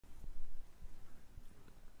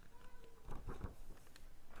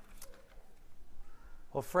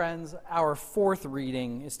Well, friends, our fourth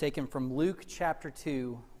reading is taken from Luke chapter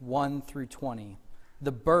 2, 1 through 20,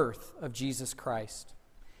 the birth of Jesus Christ.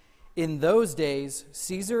 In those days,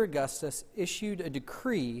 Caesar Augustus issued a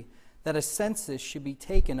decree that a census should be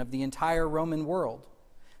taken of the entire Roman world.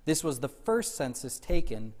 This was the first census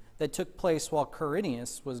taken that took place while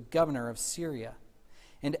Quirinius was governor of Syria.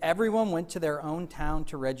 And everyone went to their own town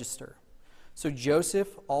to register. So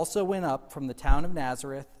Joseph also went up from the town of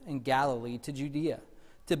Nazareth in Galilee to Judea,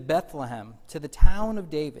 to Bethlehem, to the town of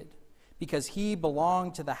David, because he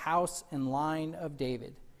belonged to the house and line of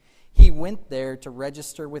David. He went there to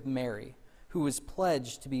register with Mary, who was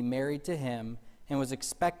pledged to be married to him and was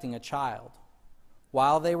expecting a child.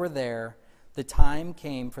 While they were there, the time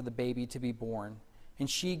came for the baby to be born, and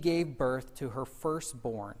she gave birth to her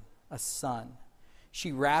firstborn, a son.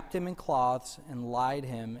 She wrapped him in cloths and laid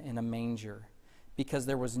him in a manger, because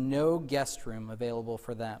there was no guest room available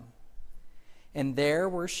for them. And there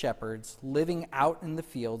were shepherds living out in the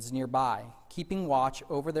fields nearby, keeping watch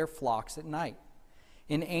over their flocks at night.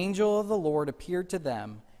 An angel of the Lord appeared to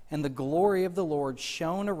them, and the glory of the Lord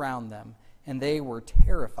shone around them, and they were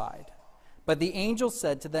terrified. But the angel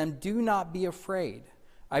said to them, "Do not be afraid.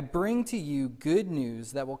 I bring to you good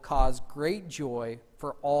news that will cause great joy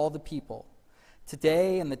for all the people.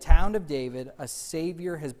 Today in the town of David, a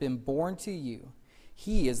Savior has been born to you.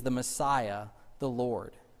 He is the Messiah, the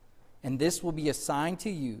Lord. And this will be a sign to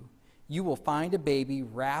you. You will find a baby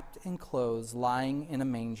wrapped in clothes lying in a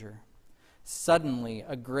manger." Suddenly,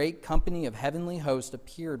 a great company of heavenly hosts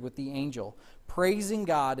appeared with the angel, praising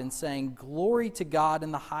God and saying, "Glory to God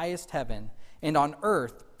in the highest heaven, and on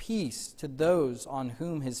earth peace to those on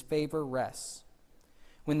whom his favor rests."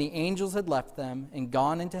 When the angels had left them and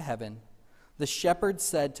gone into heaven, the shepherds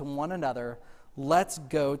said to one another, "Let's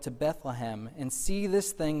go to Bethlehem and see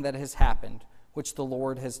this thing that has happened, which the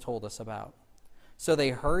Lord has told us about." So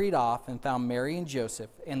they hurried off and found Mary and Joseph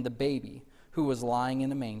and the baby, who was lying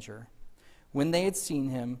in a manger. When they had seen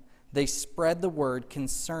him, they spread the word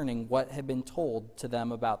concerning what had been told to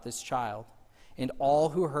them about this child. And all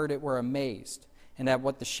who heard it were amazed, and at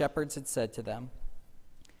what the shepherds had said to them.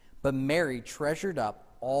 But Mary treasured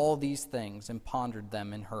up all these things and pondered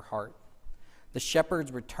them in her heart. The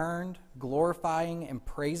shepherds returned, glorifying and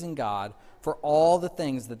praising God for all the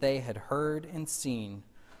things that they had heard and seen,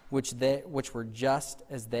 which were just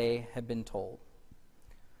as they had been told.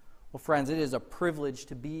 Well, friends, it is a privilege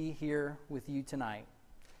to be here with you tonight.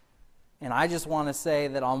 And I just want to say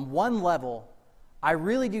that on one level, I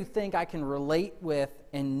really do think I can relate with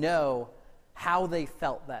and know how they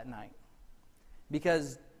felt that night.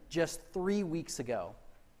 Because just 3 weeks ago,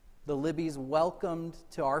 the Libbys welcomed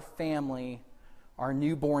to our family our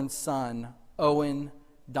newborn son, Owen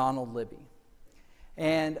Donald Libby.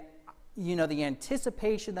 And, you know, the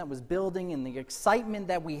anticipation that was building and the excitement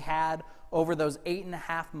that we had over those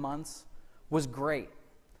 8.5 months was great.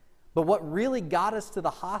 But what really got us to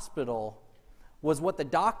the hospital was what the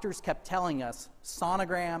doctors kept telling us,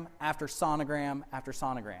 sonogram after sonogram after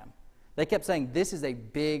sonogram. They kept saying, "This is a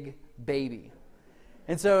big baby."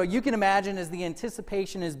 And so you can imagine, as the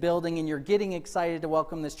anticipation is building and you're getting excited to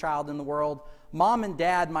welcome this child in the world, mom and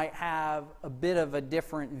dad might have a bit of a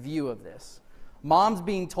different view of this. Mom's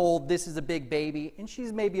being told this is a big baby, and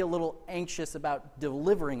she's maybe a little anxious about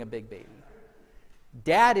delivering a big baby.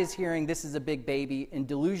 Dad is hearing this is a big baby, and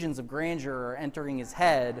delusions of grandeur are entering his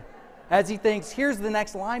head as he thinks, here's the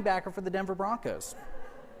next linebacker for the Denver Broncos.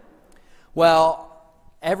 Well,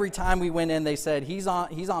 every time we went in, they said he's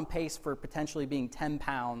on pace for potentially being 10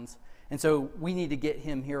 pounds, and so we need to get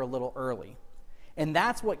him here a little early. And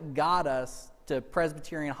that's what got us to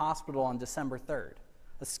Presbyterian Hospital on December 3rd,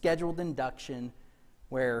 a scheduled induction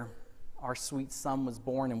where our sweet son was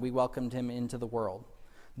born and we welcomed him into the world.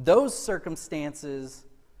 Those circumstances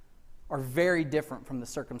are very different from the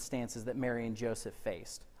circumstances that Mary and Joseph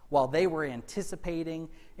faced. While they were anticipating,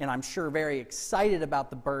 and I'm sure very excited about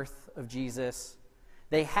the birth of Jesus,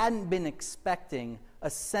 they hadn't been expecting a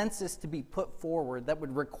census to be put forward that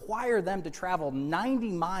would require them to travel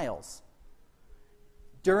 90 miles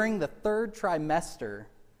during the third trimester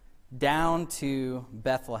down to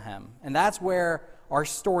Bethlehem. And that's where our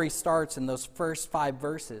story starts in those first 5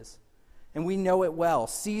 verses. And we know it well.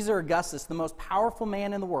 Caesar Augustus, the most powerful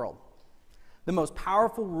man in the world, the most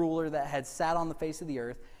powerful ruler that had sat on the face of the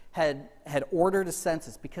earth, had ordered a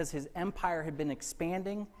census because his empire had been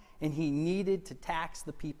expanding and he needed to tax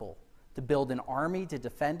the people to build an army to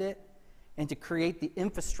defend it and to create the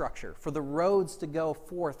infrastructure for the roads to go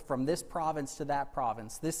forth from this province to that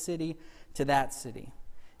province, this city to that city.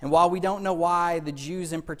 And while we don't know why the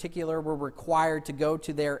Jews in particular were required to go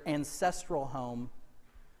to their ancestral home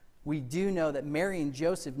we do know that Mary and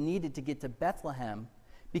Joseph needed to get to Bethlehem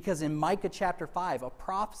because in Micah chapter 5, a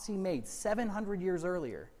prophecy made 700 years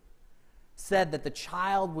earlier said that the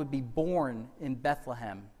child would be born in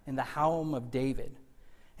Bethlehem, in the home of David.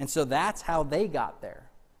 And so that's how they got there.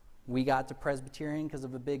 We got to Presbyterian because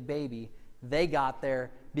of a big baby. They got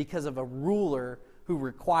there because of a ruler who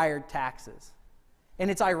required taxes. And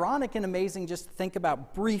it's ironic and amazing just to think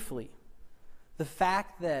about briefly the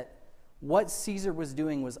fact that what Caesar was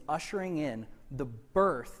doing was ushering in the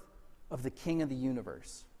birth of the King of the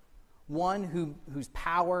universe, one whose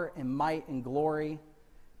power and might and glory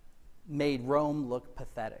made Rome look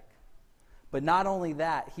pathetic. But not only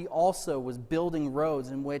that, he also was building roads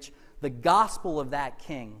in which the gospel of that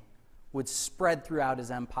king would spread throughout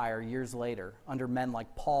his empire years later under men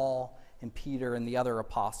like Paul and Peter and the other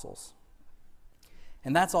apostles.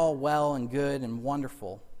 And that's all well and good and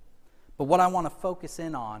wonderful. But what I want to focus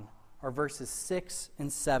in on are verses 6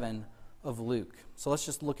 and 7 of Luke. So let's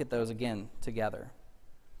just look at those again together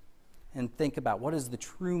and think about what is the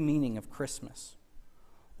true meaning of Christmas.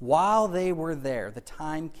 While they were there, the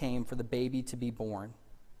time came for the baby to be born,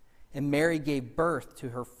 and Mary gave birth to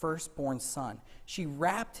her firstborn son. She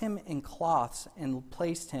wrapped him in cloths and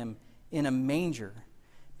placed him in a manger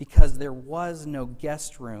because there was no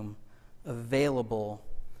guest room available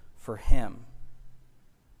for him.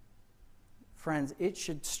 Friends, it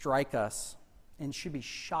should strike us and should be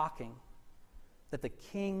shocking that the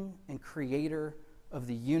King and Creator of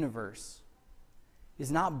the universe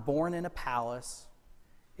is not born in a palace,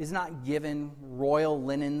 is not given royal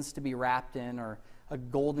linens to be wrapped in or a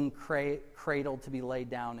golden cradle to be laid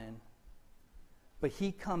down in. But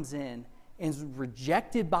he comes in and is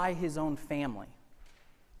rejected by his own family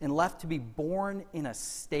and left to be born in a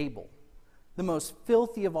stable, the most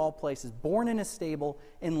filthy of all places, born in a stable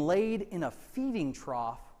and laid in a feeding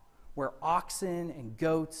trough where oxen and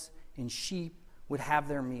goats and sheep would have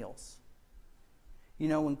their meals. You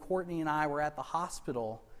know, when Courtney and I were at the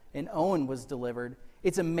hospital and Owen was delivered,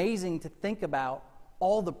 it's amazing to think about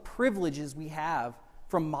all the privileges we have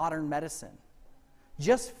from modern medicine.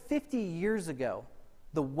 Just 50 years ago,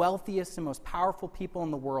 the wealthiest and most powerful people in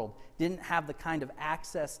the world didn't have the kind of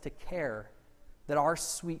access to care that our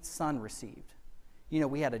sweet son received. You know,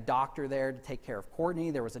 we had a doctor there to take care of Courtney.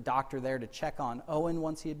 There was a doctor there to check on Owen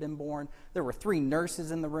once he had been born. There were 3 nurses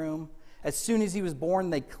in the room. As soon as he was born,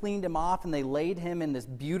 they cleaned him off and they laid him in this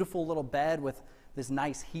beautiful little bed with this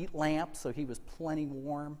nice heat lamp so he was plenty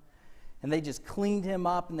warm. And they just cleaned him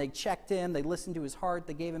up and they checked him. They listened to his heart.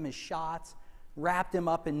 They gave him his shots, wrapped him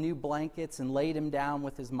up in new blankets and laid him down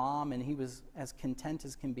with his mom, and he was as content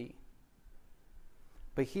as can be.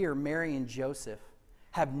 But here, Mary and Joseph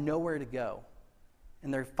have nowhere to go,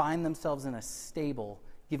 and they find themselves in a stable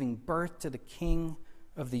giving birth to the King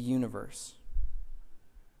of the universe.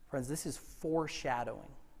 Friends, this is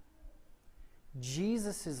foreshadowing.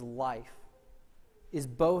 Jesus' life is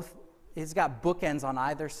both, it's got bookends on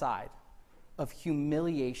either side of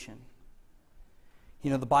humiliation.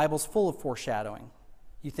 You know, the Bible's full of foreshadowing.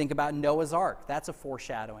 You think about Noah's Ark, that's a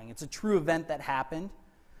foreshadowing. It's a true event that happened,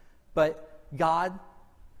 but God,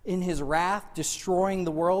 in his wrath, destroying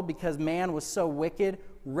the world because man was so wicked,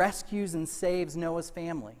 rescues and saves Noah's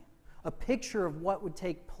family. A picture of what would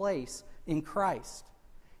take place in Christ.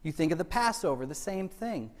 You think of the Passover, the same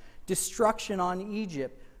thing. Destruction on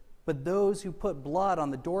Egypt, but those who put blood on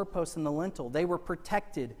the doorpost and the lintel, they were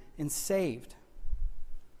protected and saved.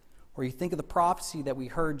 Or you think of the prophecy that we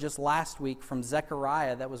heard just last week from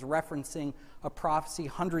Zechariah that was referencing a prophecy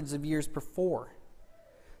hundreds of years before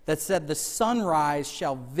that said, "The sunrise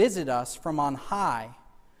shall visit us from on high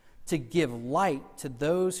to give light to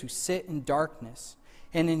those who sit in darkness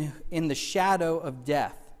and in the shadow of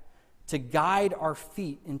death, to guide our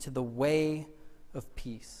feet into the way of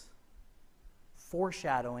peace."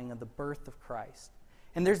 Foreshadowing of the birth of Christ.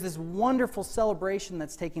 And there's this wonderful celebration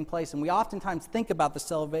that's taking place, and we oftentimes think about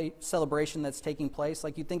the celebration that's taking place.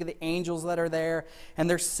 Like you think of the angels that are there, and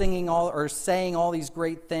they're singing saying all these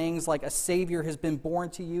great things, like a Savior has been born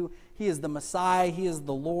to you. He is the Messiah. He is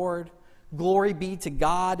the Lord. Glory be to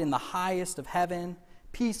God in the highest of heaven.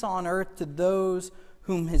 Peace on earth to those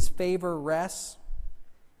whom his favor rests.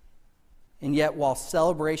 And yet, while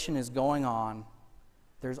celebration is going on,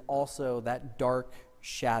 there's also that dark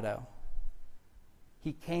shadow.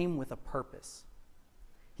 He came with a purpose.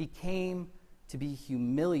 He came to be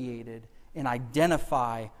humiliated and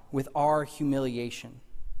identify with our humiliation.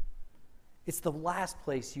 It's the last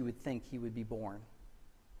place you would think he would be born.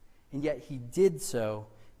 And yet he did so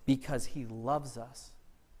because he loves us.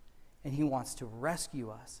 And he wants to rescue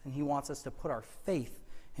us. And he wants us to put our faith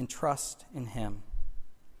and trust in him.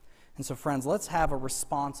 And so, friends, let's have a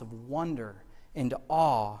response of wonder and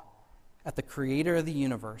awe at the Creator of the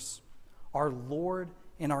universe, our Lord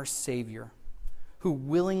and our Savior, who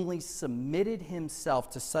willingly submitted himself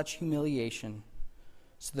to such humiliation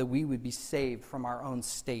so that we would be saved from our own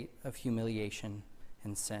state of humiliation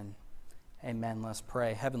and sin. Amen. Let's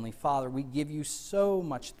pray. Heavenly Father, we give you so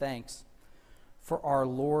much thanks for our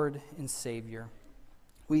Lord and Savior.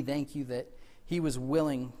 We thank you that he was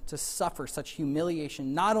willing to suffer such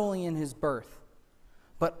humiliation, not only in his birth,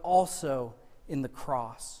 but also in the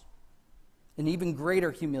cross, an even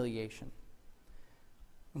greater humiliation.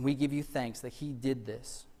 And we give you thanks that he did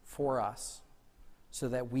this for us so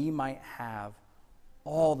that we might have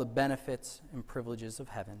all the benefits and privileges of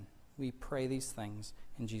heaven. We pray these things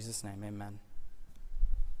in Jesus' name. Amen.